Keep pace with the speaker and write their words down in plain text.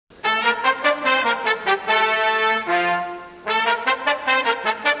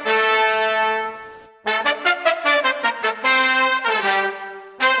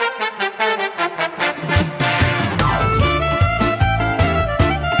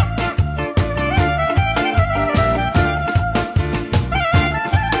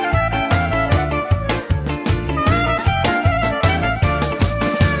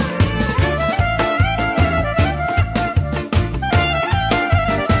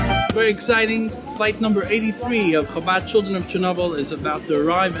very exciting. Flight number 83 of Chabad Children of Chernobyl is about to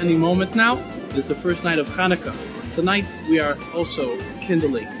arrive any moment now. It is the first night of Hanukkah. Tonight we are also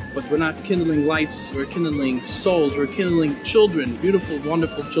kindling, but we're not kindling lights, we're kindling souls, we're kindling children, beautiful,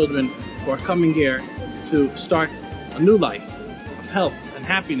 wonderful children who are coming here to start a new life of health and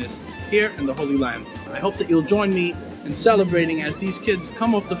happiness here in the Holy Land. I hope that you'll join me in celebrating as these kids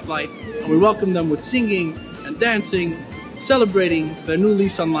come off the flight, and we welcome them with singing and dancing, celebrating their new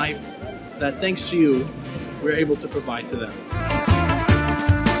lease on life that, thanks to you, we're able to provide to them.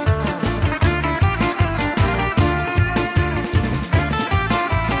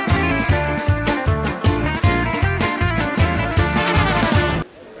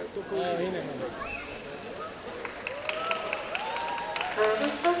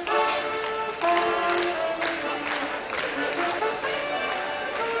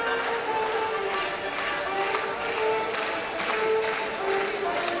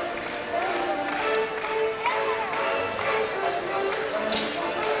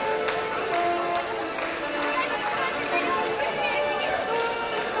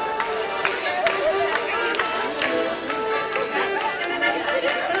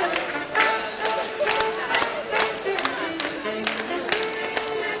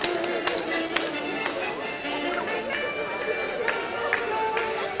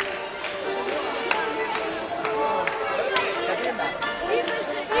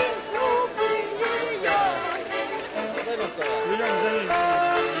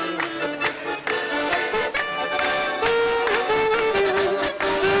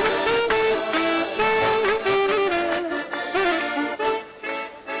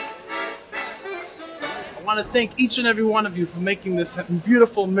 I want to thank each and every one of you for making this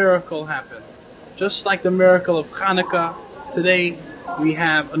beautiful miracle happen. Just like the miracle of Hanukkah, today we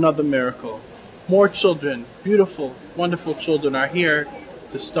have another miracle. More children, beautiful, wonderful children are here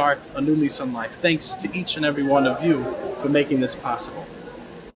to start a new lease on life. Thanks to each and every one of you for making this possible.